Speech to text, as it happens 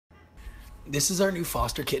this is our new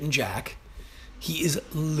foster kitten, Jack. He is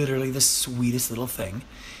literally the sweetest little thing.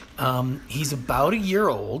 He's about a year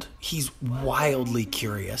old. He's wildly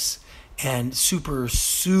curious and super,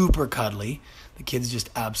 super cuddly. The kids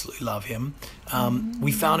just absolutely love him.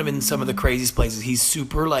 We found him in some of the craziest places. He's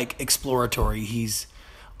super like exploratory. He's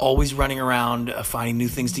always running around, finding new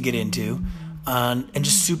things to get into, and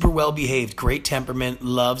just super well behaved. Great temperament,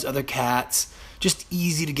 loves other cats, just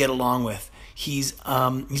easy to get along with. He's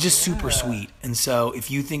just super sweet. And so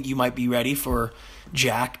if you think you might be ready for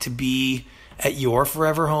Jack to be at your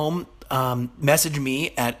forever home, message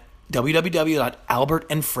me at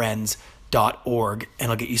www.albertandfriends.org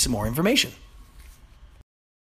and I'll get you some more information.